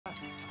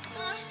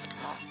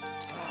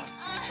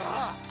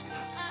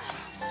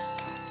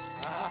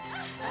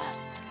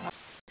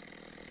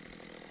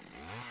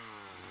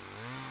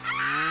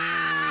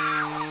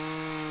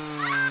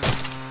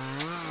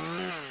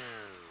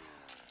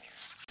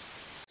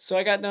So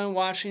I got done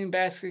watching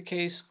Basket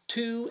Case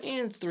 2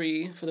 and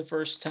 3 for the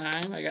first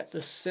time. I got the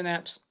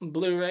Synopsis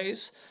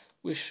Blu-rays,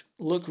 which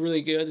look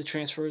really good. The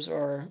transfers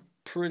are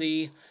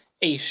pretty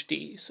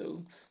HD.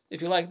 So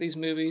if you like these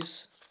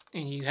movies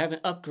and you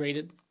haven't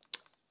upgraded,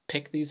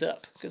 pick these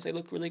up because they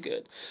look really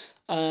good.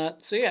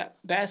 So yeah,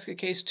 Basket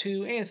Case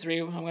 2 and 3.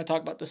 I'm going to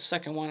talk about the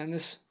second one in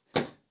this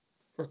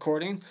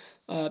recording.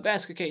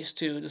 Basket Case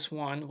 2, this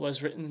one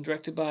was written and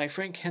directed by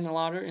Frank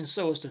Henenlotter, and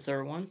so was the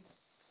third one.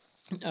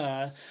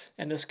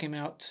 And this came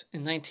out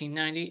in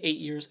 1990, 8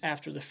 years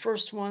after the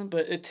first one,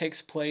 but it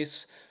takes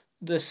place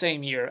the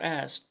same year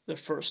as the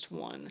first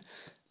one.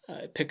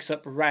 It picks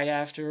up right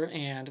after,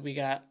 and we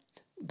got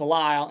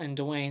Belial and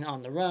Duane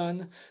on the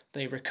run.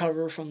 They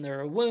recover from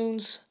their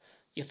wounds.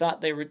 You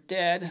thought they were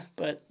dead,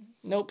 but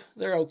nope,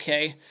 they're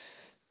okay.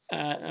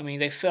 I mean,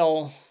 they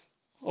fell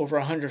over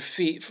 100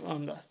 feet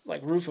from the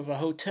roof of a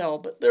hotel,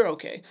 but they're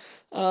okay.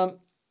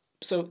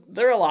 So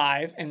they're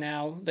alive, and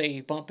now they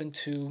bump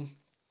into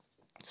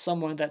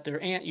someone that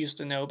their aunt used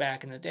to know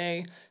back in the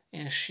day,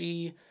 and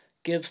she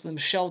gives them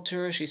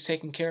shelter. She's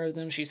taking care of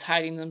them. She's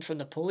hiding them from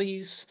the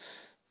police.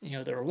 You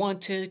know, they're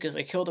wanted because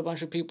they killed a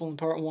bunch of people in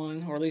part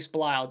 1, or at least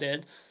Belial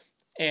did.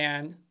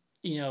 And,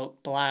 you know,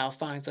 Belial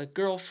finds a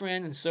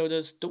girlfriend, and so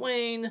does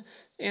Duane,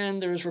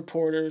 and there's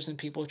reporters and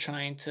people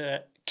trying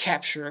to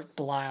capture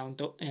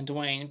Belial and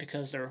Duane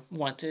because they're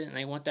wanted, and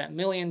they want that $1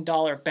 million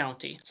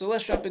bounty. So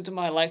let's jump into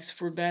my likes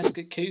for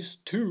Basket Case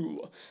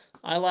 2.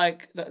 I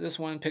like that this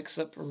one picks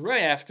up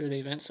right after the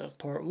events of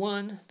part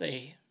 1.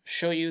 They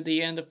show you the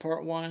end of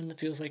part 1. It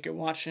feels like you're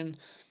watching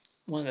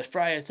one of the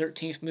Friday the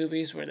 13th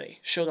movies where they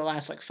show the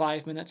last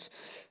 5 minutes.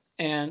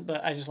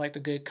 But I just like the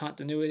good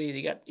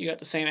continuity. You got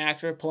the same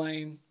actor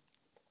playing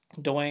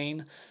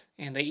Duane,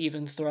 and they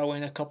even throw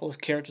in a couple of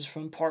characters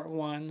from part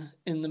 1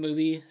 in the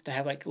movie to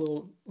have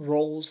little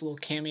roles, little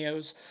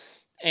cameos.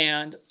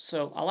 And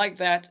so I like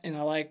that, and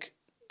I like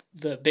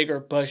the bigger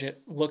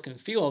budget look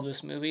and feel of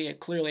this movie. It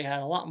clearly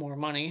had a lot more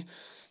money.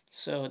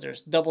 So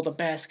there's double the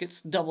baskets,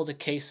 double the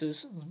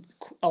cases,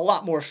 a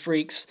lot more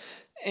freaks,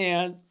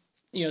 and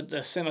you know, the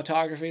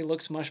cinematography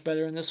looks much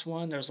better in this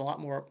one. There's a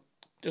lot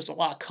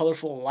of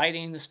colorful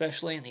lighting,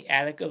 especially in the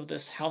attic of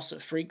this house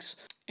of freaks.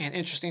 And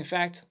interesting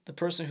fact, the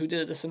person who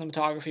did the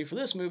cinematography for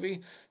this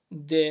movie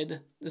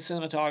did the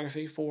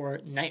cinematography for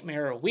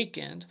Nightmare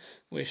Weekend,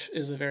 which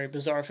is a very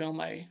bizarre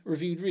film I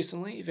reviewed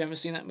recently. If you haven't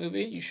seen that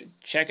movie, you should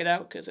check it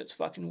out because it's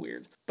fucking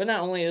weird. But not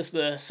only is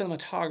the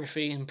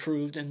cinematography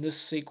improved in this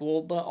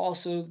sequel, but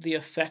also the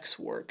effects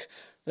work.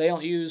 They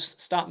don't use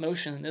stop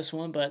motion in this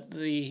one, but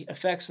the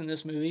effects in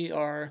this movie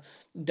are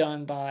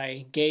done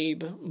by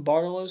Gabe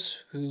Bartalos,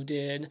 who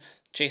did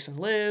Jason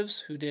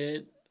Lives, who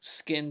did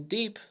Skin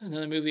Deep,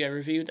 another movie I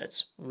reviewed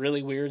that's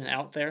really weird and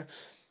out there.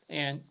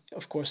 And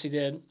of course he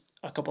did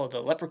a couple of the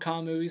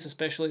Leprechaun movies,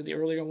 especially the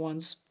earlier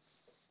ones.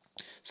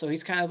 So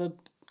he's kind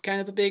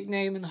of a big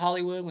name in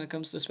Hollywood when it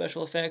comes to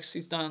special effects.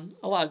 He's done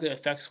a lot of good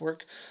effects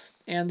work.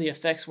 And the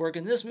effects work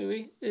in this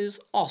movie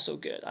is also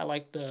good. I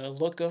like the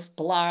look of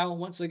Belial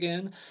once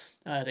again.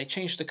 They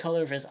changed the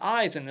color of his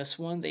eyes in this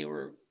one. They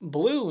were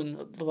blue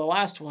in the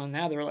last one.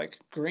 Now they're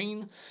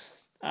green.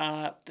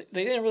 They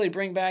didn't really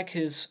bring back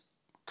his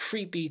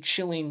creepy,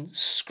 chilling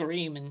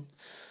scream and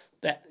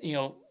that, you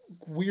know,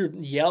 weird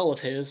yell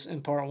of his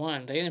in part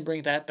 1. They didn't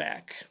bring that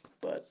back.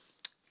 But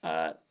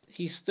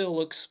he still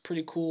looks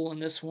pretty cool in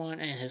this one,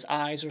 and his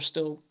eyes are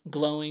still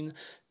glowing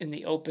in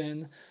the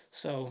open.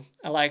 So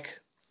I like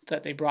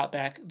that they brought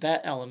back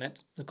that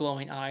element, the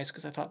glowing eyes,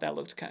 because I thought that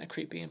looked kind of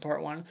creepy in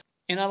part 1.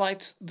 And I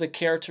liked the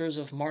characters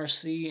of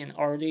Marcy and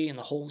Artie and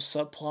the whole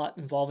subplot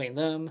involving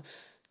them.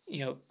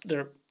 You know,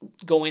 they're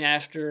going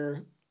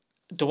after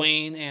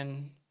Duane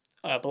and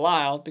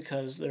Belial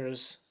because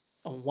there's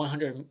a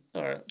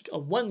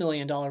 $1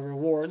 million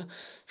reward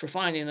for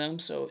finding them,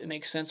 so it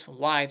makes sense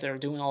why they're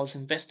doing all this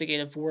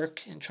investigative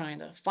work and trying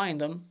to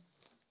find them.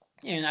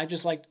 And I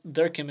just liked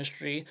their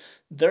chemistry,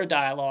 their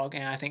dialogue,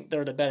 and I think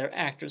they're the better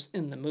actors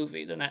in the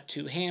movie. They're not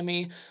too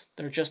hammy.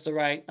 They're just the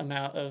right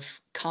amount of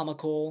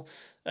comical,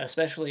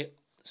 especially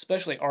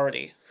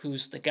Artie,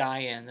 who's the guy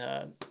in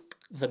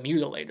The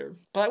Mutilator.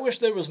 But I wish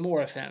there was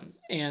more of him,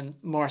 and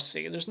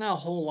Marcy. There's not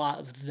a whole lot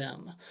of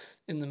them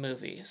in the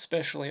movie,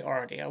 especially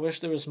Artie. I wish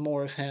there was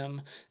more of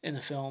him in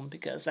the film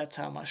because that's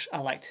how much I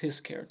liked his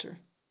character.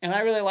 And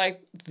I really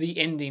liked the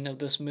ending of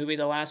this movie.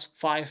 The last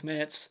 5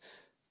 minutes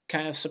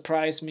kind of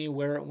surprised me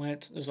where it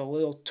went. There's a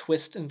little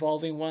twist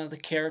involving one of the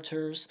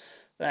characters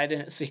that I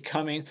didn't see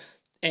coming,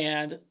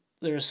 and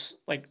there's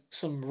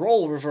some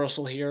role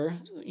reversal here.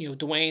 You know,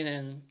 Duane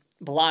and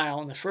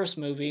Belial in the first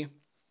movie,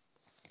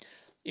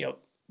 you know,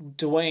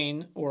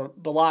 Duane or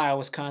Belial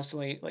was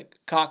constantly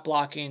cock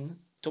blocking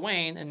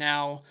Duane, and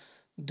now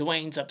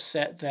Duane's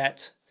upset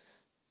that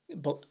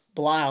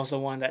Belial's the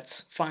one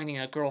that's finding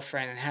a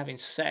girlfriend and having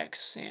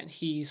sex, and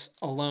he's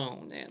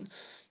alone, and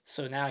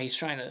so now he's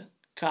trying to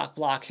cock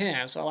block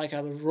him. So I like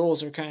how the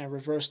roles are kind of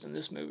reversed in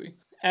this movie.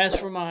 As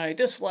for my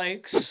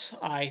dislikes,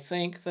 I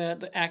think that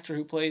the actor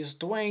who plays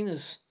Duane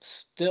is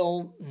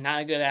still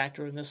not a good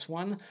actor in this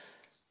one.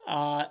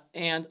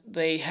 And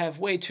they have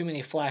way too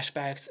many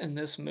flashbacks in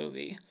this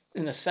movie.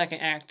 In the second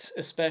act,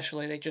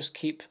 especially, they just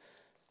keep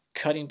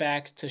cutting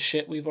back to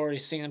shit we've already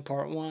seen in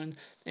part one.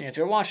 And if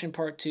you're watching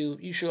part two,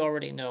 you should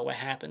already know what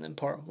happened in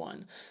part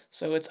one.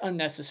 So it's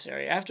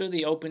unnecessary. After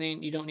the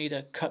opening, you don't need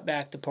to cut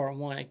back to part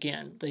one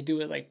again. They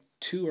do it like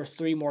 2 or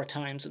 3 more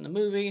times in the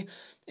movie,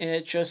 and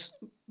it just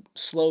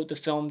slowed the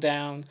film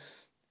down,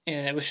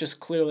 and it was just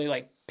clearly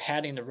like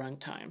padding the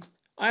runtime.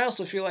 I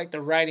also feel like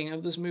the writing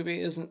of this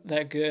movie isn't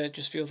that good. It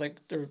just feels like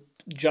they're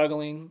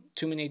juggling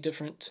too many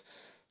different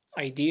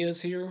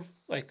ideas here.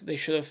 Like they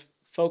should have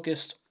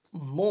focused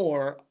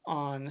more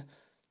on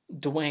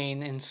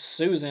Duane and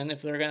Susan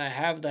if they're going to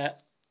have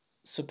that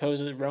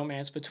supposed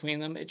romance between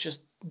them. It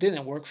just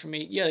didn't work for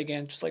me. Yet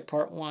again, just like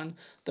part one,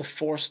 the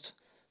forced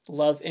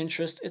love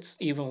interest, it's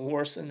even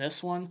worse in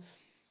this one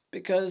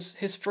because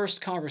his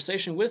first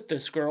conversation with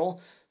this girl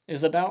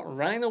is about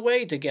running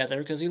away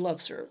together because he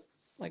loves her.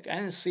 Like, I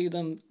didn't see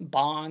them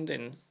bond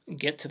and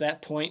get to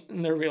that point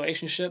in their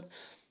relationship.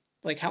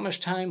 Like, how much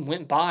time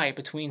went by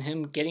between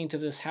him getting to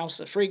this house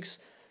of freaks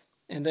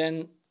and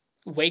then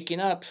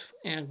waking up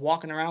and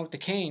walking around with the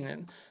cane?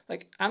 And,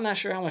 like, I'm not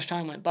sure how much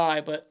time went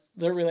by, but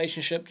their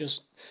relationship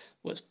just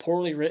was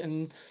poorly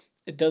written.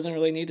 It doesn't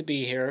really need to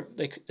be here.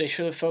 They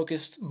should have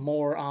focused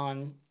more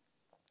on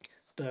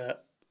the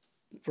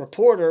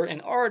reporter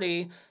and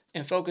Artie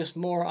and focused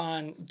more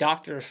on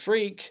Dr.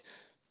 Freak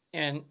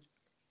and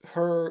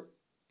her,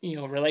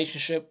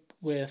 relationship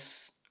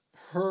with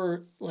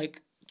her,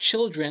 like,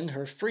 children,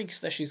 her freaks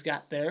that she's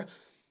got there.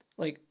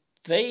 Like,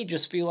 they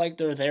just feel like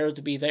they're there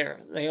to be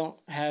there. They don't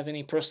have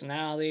any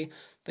personality.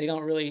 They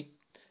don't really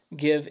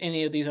give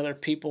any of these other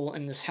people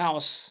in this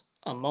house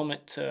a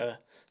moment to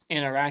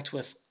interact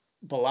with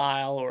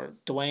Belial or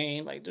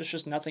Duane. Like, there's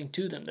just nothing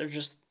to them. They're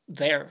just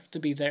there to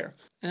be there.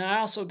 And I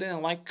also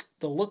didn't like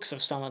the looks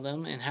of some of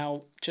them and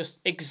how just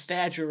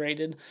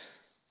exaggerated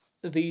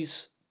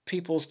these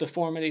people's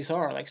deformities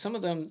are. Like, some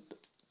of them,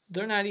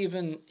 they're not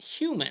even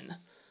human.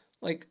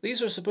 Like,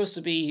 these are supposed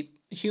to be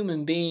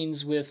human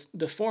beings with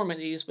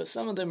deformities, but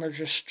some of them are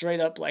just straight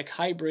up like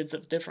hybrids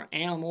of different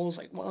animals.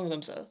 Like, one of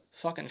them's a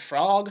fucking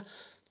frog.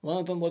 One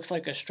of them looks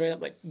like a straight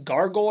up like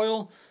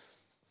gargoyle.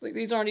 Like,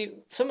 these aren't even,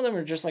 some of them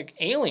are just like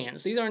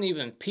aliens. These aren't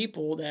even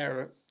people that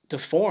are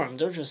deformed.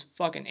 They're just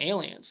fucking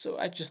aliens. So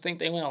I just think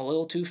they went a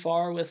little too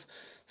far with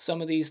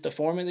some of these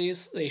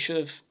deformities. They should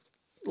have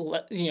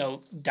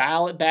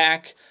dial it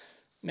back,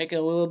 make it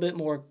a little bit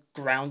more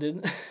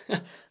grounded.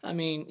 I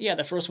mean, yeah,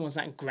 the first one's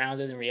not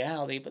grounded in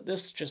reality, but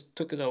this just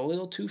took it a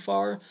little too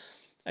far.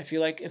 I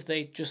feel like if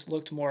they just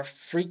looked more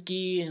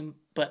freaky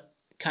but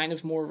kind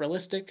of more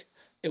realistic,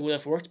 it would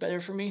have worked better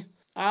for me.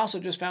 I also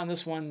just found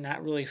this one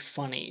not really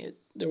funny.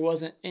 There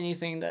wasn't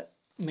anything that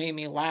made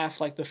me laugh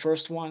like the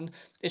first one.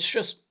 It's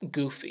just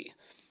goofy.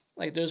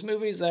 Like, there's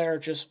movies that are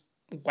just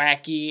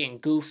wacky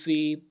and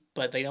goofy,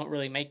 but they don't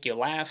really make you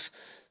laugh.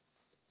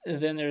 And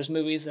then there's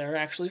movies that are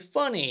actually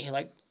funny,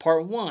 like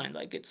part one.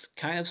 Like, it's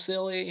kind of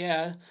silly,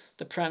 yeah,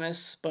 the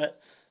premise, but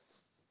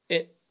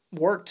it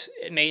worked.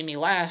 It made me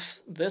laugh.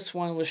 This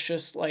one was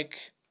just, like,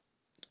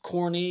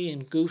 corny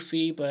and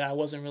goofy, but I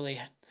wasn't really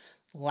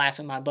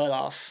laughing my butt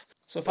off.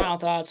 So final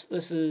thoughts,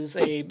 this is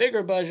a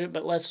bigger budget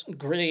but less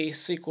gritty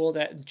sequel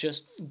that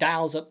just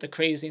dials up the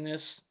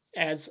craziness,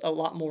 adds a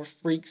lot more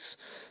freaks,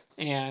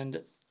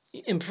 and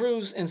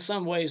improves in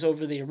some ways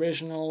over the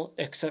original,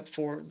 except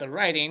for the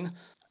writing.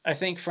 I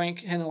think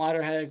Frank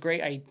Henenlotter had a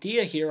great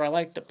idea here. I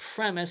like the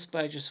premise,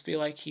 but I just feel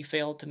like he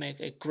failed to make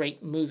a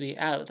great movie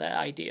out of that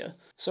idea.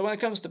 So when it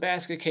comes to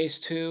Basket Case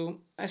 2,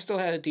 I still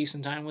had a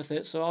decent time with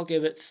it, so I'll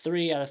give it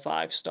 3 out of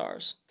 5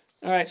 stars.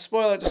 Alright,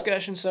 spoiler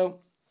discussion. So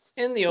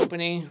in the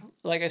opening,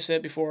 like I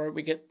said before,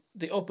 we get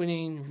the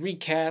opening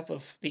recap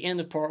of the end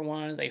of part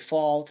 1. They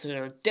fall to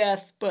their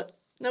death, but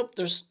nope,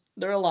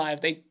 they're alive.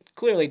 They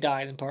clearly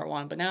died in part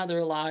 1, but now they're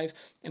alive,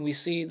 and we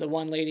see the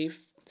one lady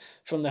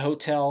from the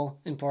hotel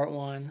in part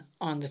 1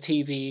 on the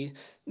TV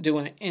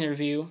doing an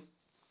interview,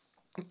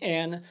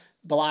 and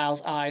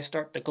Belial's eyes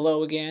start to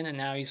glow again, and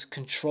now he's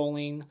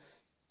controlling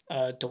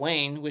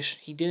Duane, which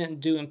he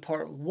didn't do in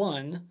part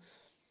 1,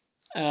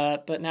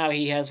 but now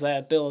he has that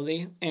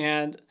ability.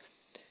 And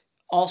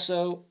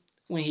also,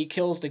 when he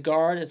kills the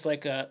guard, it's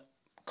like a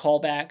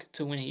callback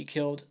to when he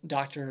killed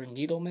Dr.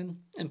 Needleman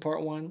in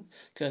part 1,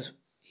 because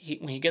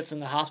when he gets in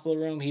the hospital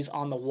room, he's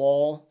on the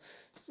wall,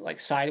 like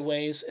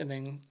sideways, and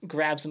then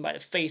grabs him by the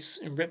face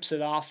and rips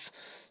it off.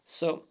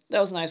 So that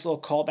was a nice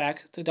little callback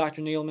to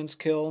Dr. Needleman's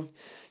kill.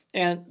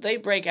 And they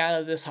break out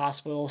of this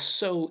hospital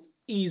so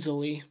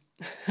easily.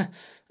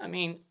 I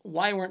mean,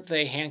 why weren't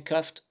they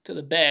handcuffed to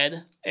the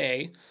bed,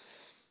 A?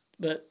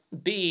 But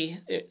B,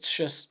 it's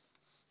just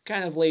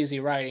kind of lazy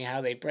writing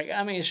how they break.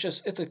 I mean,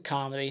 it's a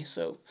comedy,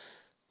 so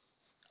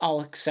I'll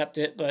accept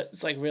it, but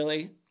it's like,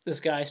 really? This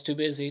guy's too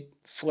busy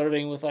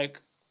flirting with, like,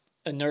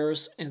 a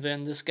nurse, and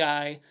then this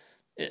guy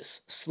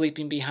is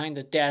sleeping behind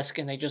the desk,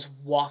 and they just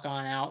walk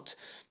on out,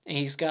 and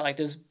he's got, like,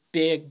 this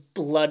big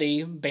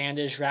bloody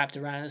bandage wrapped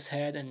around his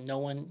head, and no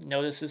one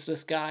notices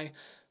this guy.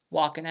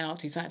 walking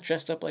out. He's not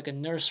dressed up like a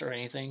nurse or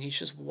anything. He's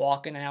just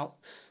walking out,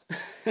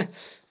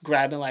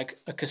 grabbing like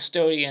a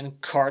custodian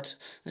cart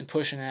and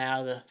pushing it out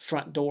of the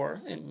front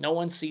door, and no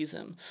one sees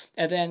him.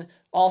 And then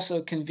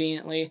also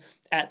conveniently,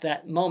 at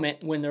that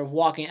moment when they're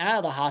walking out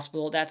of the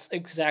hospital, that's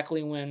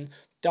exactly when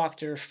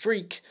Dr.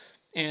 Freak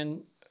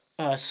and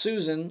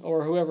Susan,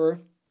 or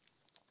whoever,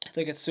 I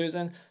think it's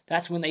Susan,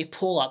 that's when they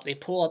pull up. They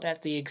pull up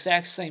at the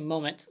exact same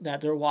moment that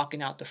they're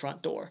walking out the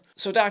front door.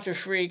 So Dr.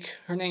 Freak,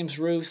 her name's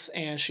Ruth,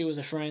 and she was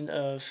a friend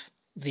of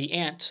the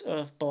aunt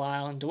of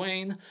Belial and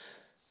Duane.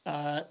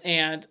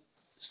 And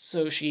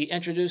so she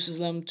introduces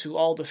them to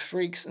all the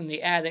freaks in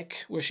the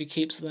attic where she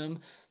keeps them.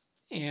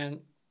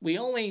 And we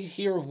only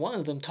hear one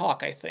of them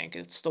talk, I think.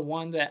 It's the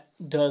one that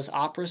does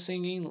opera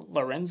singing,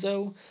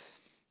 Lorenzo.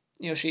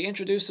 You know, she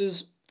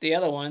introduces the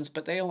other ones,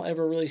 but they don't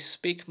ever really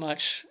speak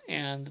much,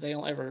 and they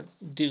don't ever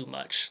do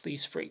much,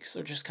 these freaks.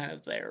 They're just kind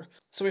of there.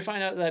 So we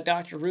find out that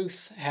Dr.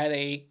 Ruth had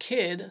a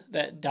kid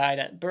that died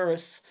at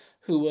birth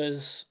who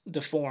was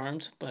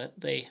deformed, but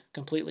they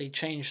completely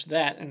changed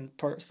that in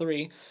part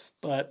 3.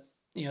 But,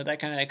 you know,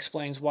 that kind of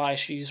explains why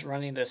she's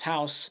running this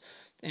house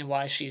and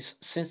why she's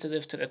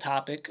sensitive to the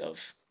topic of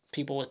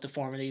people with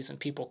deformities and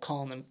people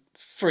calling them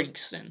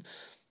freaks and,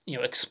 you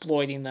know,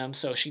 exploiting them.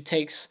 So she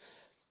takes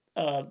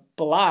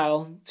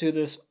Belial to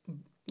this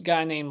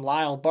guy named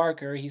Lyle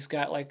Barker. He's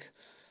got like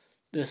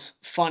this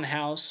fun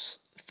house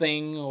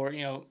thing, or,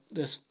 you know,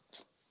 this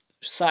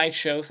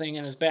sideshow thing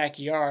in his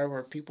backyard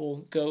where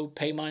people go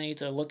pay money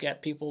to look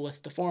at people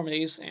with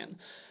deformities,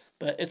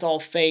 but it's all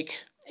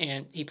fake.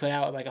 And he put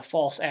out like a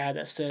false ad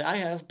that said, "I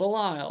have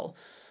Belial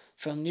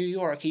from New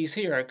York. He's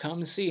here.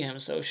 Come see him."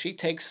 So she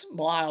takes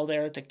Belial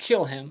there to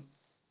kill him,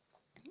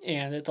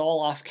 and it's all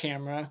off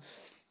camera.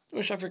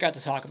 Which I forgot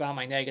to talk about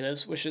my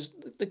negatives, which is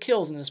the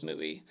kills in this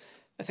movie.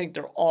 I think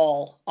they're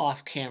all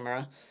off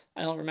camera.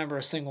 I don't remember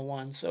a single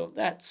one, so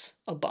that's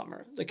a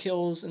bummer. The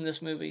kills in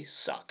this movie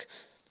suck.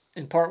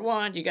 In part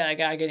 1, you got a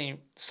guy getting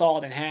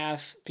sawed in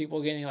half,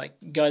 people getting like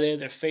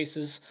gutted, their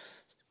faces,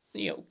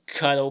 you know,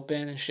 cut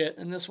open and shit.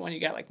 In this one, you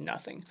got like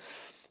nothing.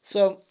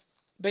 So,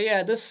 but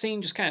yeah, this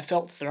scene just kind of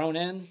felt thrown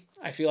in.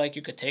 I feel like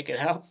you could take it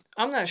out.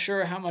 I'm not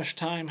sure how much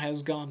time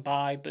has gone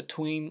by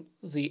between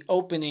the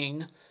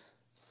opening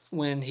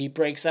when he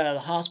breaks out of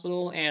the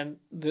hospital and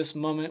this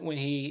moment when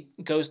he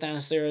goes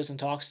downstairs and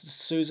talks to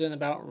Susan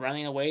about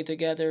running away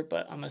together,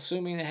 but I'm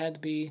assuming it had to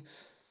be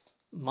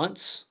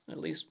months, at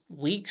least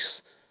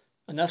weeks,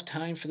 enough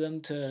time for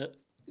them to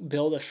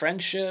build a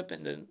friendship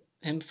and then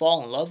him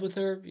fall in love with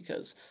her,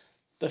 because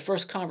the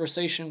first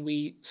conversation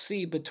we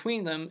see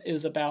between them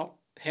is about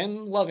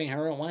him loving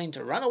her and wanting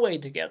to run away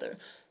together.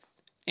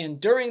 And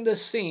during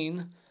this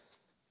scene,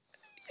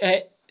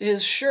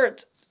 his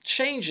shirt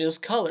changes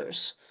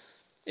colors.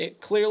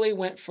 It clearly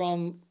went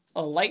from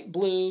a light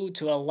blue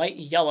to a light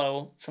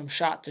yellow from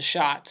shot to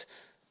shot.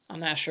 I'm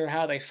not sure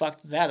how they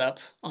fucked that up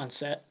on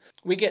set.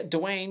 We get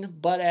Duane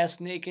butt-ass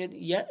naked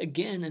yet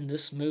again in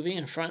this movie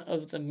in front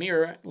of the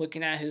mirror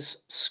looking at his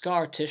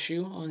scar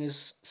tissue on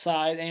his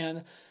side,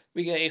 and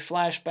we get a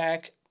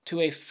flashback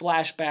to a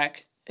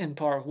flashback in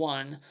part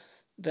 1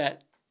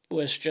 that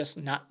was just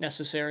not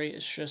necessary.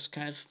 It's just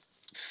kind of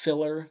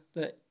filler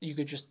that you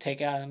could just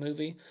take out of the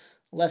movie.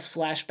 Less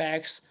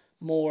flashbacks,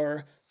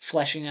 more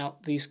fleshing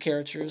out these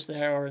characters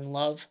that are in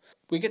love.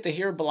 We get to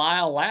hear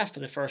Belial laugh for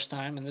the first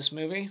time in this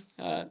movie.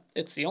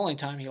 It's the only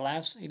time he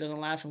laughs. He doesn't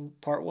laugh in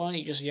part 1.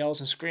 He just yells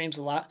and screams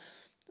a lot.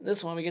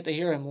 This one, we get to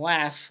hear him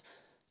laugh.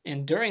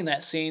 And during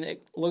that scene,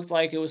 it looked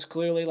like it was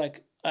clearly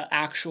like an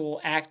actual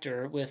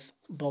actor with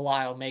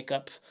Belial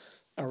makeup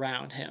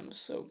around him.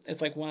 So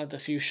it's like one of the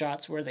few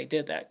shots where they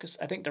did that, because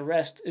I think the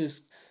rest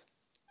is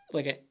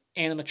like an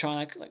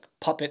animatronic, like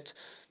puppet.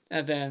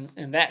 And then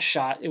in that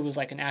shot, it was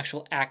like an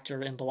actual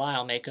actor in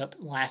Belial makeup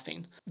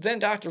laughing. Then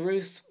Dr.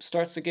 Ruth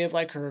starts to give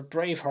like her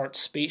Braveheart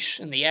speech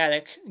in the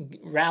attic,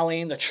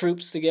 rallying the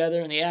troops together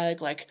in the attic,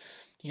 like,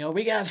 you know,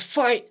 we gotta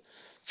fight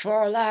for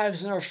our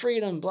lives and our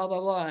freedom, blah, blah,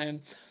 blah.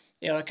 And,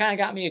 you know, it kind of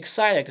got me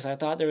excited because I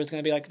thought there was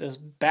going to be like this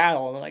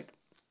battle, like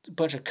a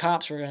bunch of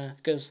cops were going to,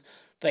 because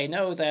they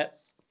know that,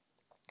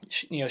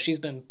 you know, she's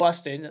been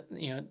busted,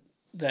 you know,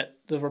 that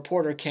the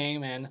reporter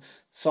came and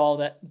saw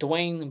that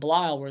Duane and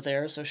Belial were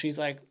there. So she's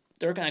like,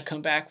 they're going to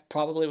come back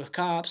probably with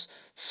cops,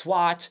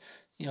 SWAT,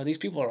 you know, these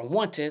people are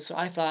wanted. So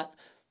I thought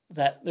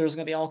that there was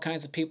going to be all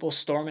kinds of people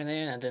storming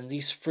in, and then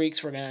these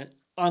freaks were going to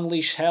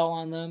unleash hell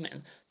on them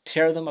and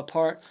tear them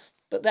apart.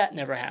 But that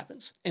never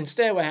happens.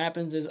 Instead, what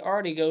happens is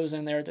Artie goes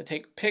in there to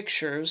take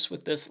pictures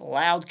with this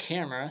loud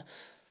camera.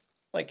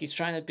 Like he's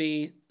trying to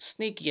be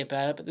sneaky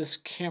about it, but this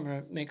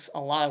camera makes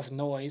a lot of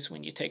noise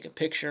when you take a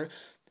picture.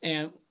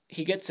 And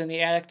he gets in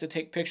the attic to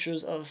take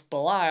pictures of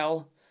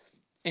Belial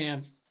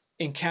and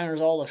encounters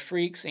all the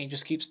freaks, and he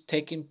just keeps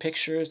taking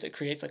pictures. It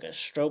creates like a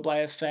strobe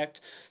light effect,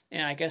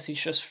 and I guess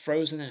he's just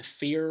frozen in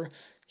fear.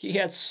 He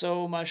had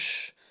so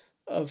much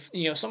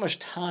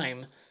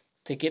time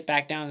to get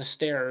back down the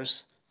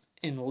stairs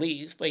and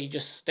leave, but he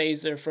just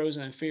stays there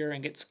frozen in fear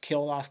and gets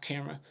killed off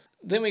camera.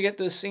 Then we get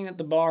this scene at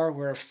the bar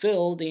where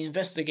Phil, the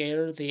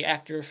investigator, the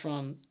actor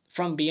from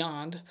from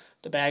beyond,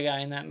 the bad guy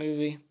in that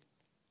movie.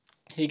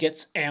 He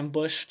gets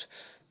ambushed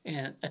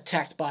and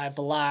attacked by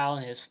Belial,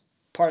 and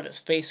part of his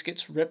face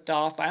gets ripped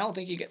off, but I don't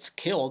think he gets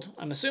killed.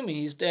 I'm assuming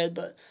he's dead,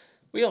 but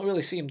we don't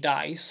really see him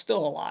die. He's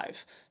still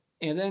alive.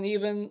 And then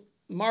even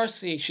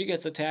Marcy, she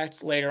gets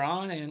attacked later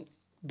on, and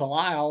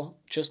Belial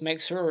just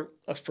makes her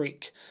a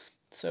freak.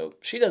 So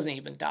she doesn't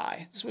even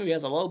die. This movie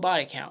has a low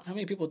body count. How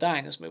many people die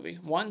in this movie?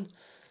 1?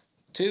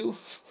 2?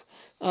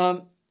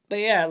 But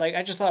yeah, like,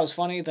 I just thought it was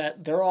funny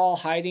that they're all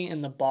hiding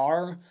in the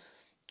bar,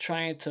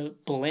 trying to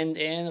blend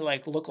in,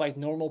 like, look like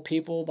normal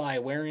people by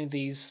wearing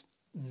these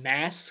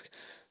masks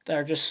that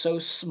are just so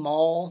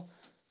small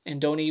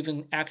and don't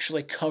even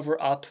actually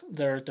cover up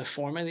their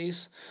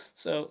deformities.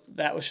 So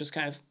that was just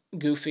kind of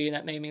goofy, and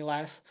that made me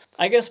laugh.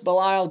 I guess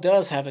Belial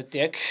does have a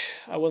dick.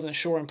 I wasn't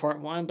sure in part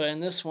 1, but in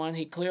this one,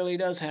 he clearly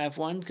does have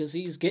one, because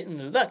he's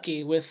getting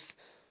lucky with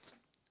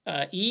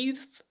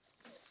Eve.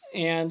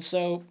 And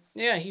so,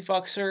 yeah, he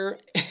fucks her,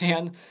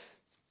 and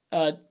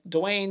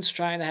Duane's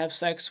trying to have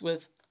sex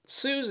with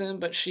Susan,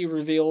 but she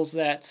reveals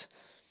that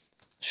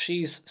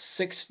she's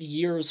 6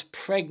 years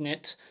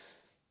pregnant,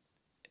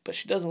 but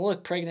she doesn't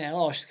look pregnant at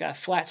all. She's got a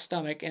flat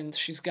stomach, and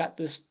she's got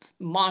this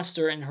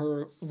monster in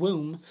her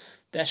womb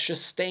that's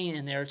just staying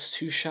in there. It's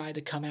too shy to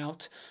come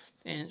out,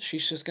 and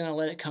she's just going to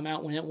let it come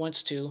out when it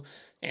wants to,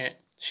 and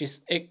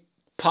it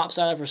pops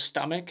out of her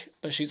stomach,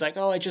 but she's like,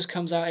 oh, it just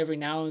comes out every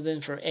now and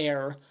then for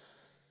air.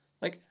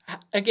 Like,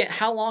 again,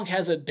 how long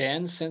has it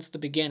been since the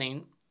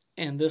beginning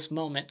and this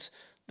moment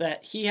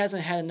that he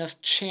hasn't had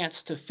enough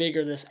chance to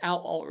figure this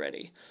out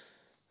already?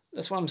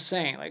 That's what I'm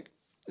saying. Like,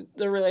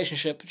 the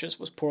relationship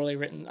just was poorly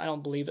written. I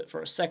don't believe it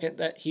for a second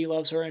that he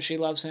loves her and she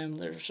loves him.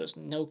 There's just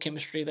no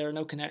chemistry there,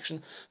 no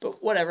connection.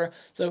 But whatever.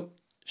 So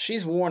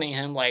she's warning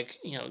him, like,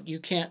 you know, you're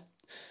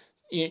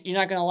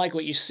not going to like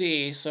what you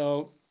see.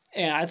 So,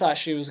 and I thought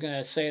she was going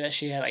to say that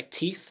she had, like,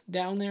 teeth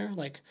down there,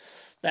 like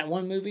that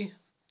one movie,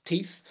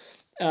 Teeth.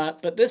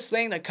 But this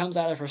thing that comes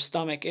out of her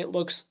stomach, it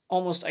looks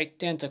almost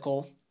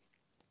identical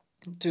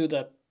to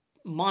the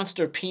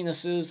Monster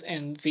Penises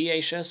and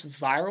VHS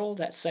Viral,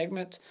 that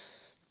segment,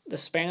 the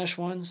Spanish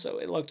one. So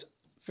it looked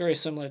very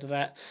similar to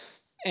that.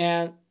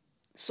 And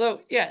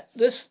so, yeah,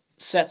 this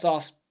sets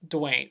off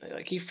Duane.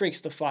 Like, he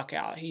freaks the fuck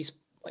out. He's,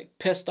 like,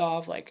 pissed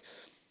off. Like,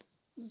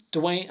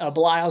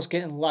 Belial's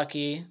getting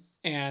lucky,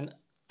 and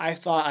I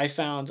thought I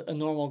found a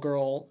normal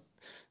girl.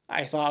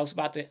 I thought I was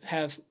about to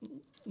have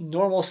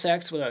normal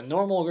sex with a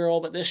normal girl,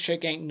 but this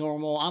chick ain't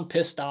normal. I'm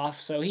pissed off.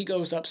 So he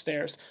goes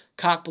upstairs,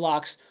 cock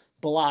blocks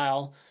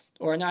Belial,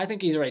 or no, I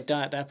think he's already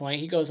done at that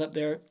point. He goes up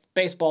there,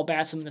 baseball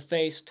bats him in the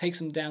face, takes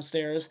him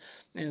downstairs,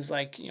 and is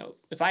like, you know,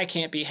 if I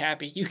can't be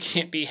happy, you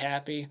can't be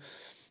happy.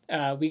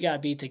 We gotta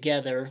be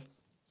together.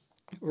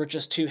 We're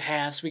just two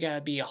halves. We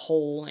gotta be a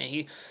whole.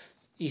 And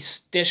he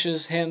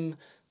stitches him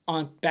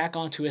back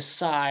onto his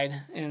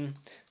side, and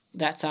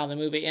that's how the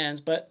movie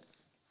ends. But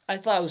I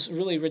thought it was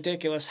really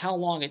ridiculous how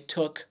long it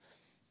took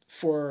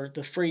for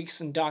the freaks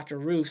and Dr.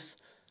 Ruth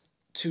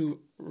to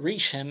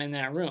reach him in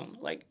that room.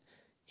 Like,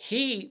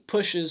 he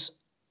pushes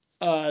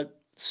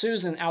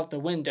Susan out the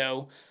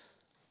window,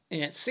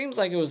 and it seems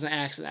like it was an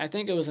accident. I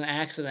think it was an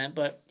accident,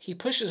 but he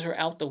pushes her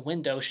out the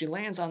window. She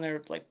lands on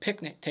their, like,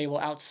 picnic table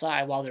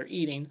outside while they're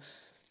eating,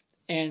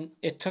 and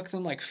it took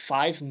them like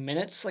 5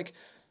 minutes. Like,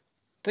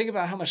 think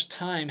about how much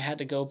time had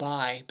to go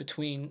by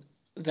between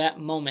that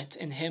moment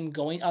and him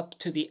going up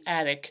to the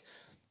attic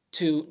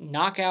to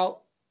knock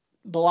out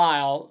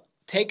Belial,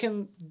 take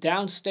him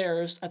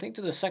downstairs, I think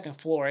to the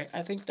second floor.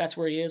 I think that's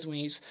where he is when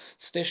he's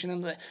stitching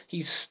him.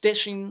 He's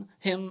stitching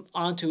him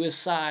onto his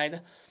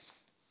side,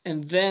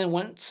 and then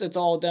once it's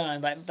all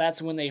done, like,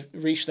 that's when they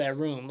reach that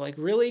room. Like,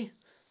 really?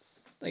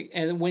 Like,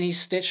 and when he's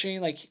stitching,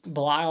 like,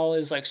 Belial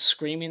is, like,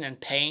 screaming in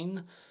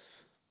pain,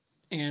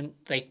 and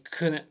they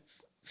couldn't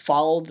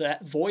follow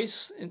that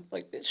voice, and,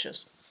 like, it's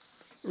just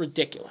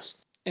ridiculous.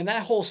 And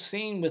that whole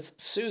scene with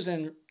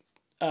Susan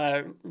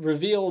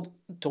revealed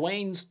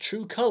Duane's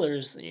true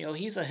colors. You know,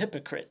 he's a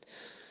hypocrite.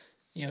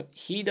 You know,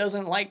 he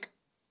doesn't like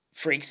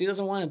freaks. He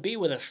doesn't want to be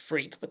with a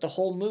freak. But the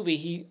whole movie,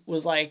 he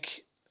was,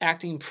 like,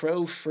 acting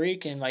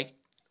pro-freak and, like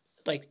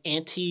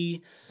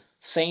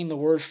anti-saying the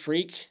word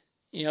freak.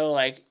 You know,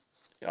 like,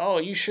 oh,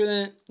 you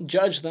shouldn't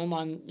judge them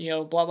on, you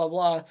know, blah, blah,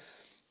 blah.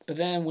 But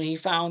then when he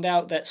found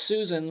out that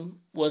Susan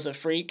was a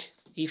freak,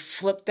 he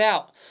flipped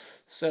out.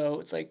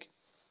 So it's like,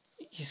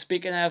 he's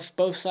speaking out of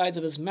both sides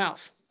of his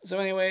mouth. So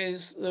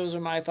anyways, those are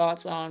my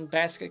thoughts on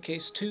Basket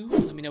Case 2.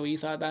 Let me know what you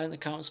thought about it in the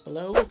comments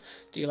below.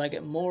 Do you like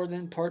it more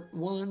than Part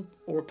 1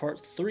 or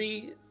Part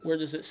 3? Where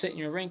does it sit in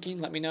your ranking?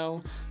 Let me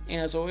know.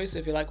 And as always,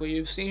 if you like what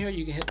you've seen here,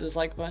 you can hit this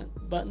like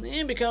button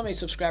and become a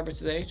subscriber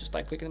today just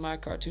by clicking my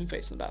cartoon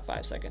face in about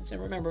 5 seconds.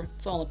 And remember,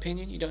 it's all an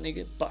opinion. You don't need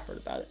to get butthurt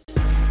about it.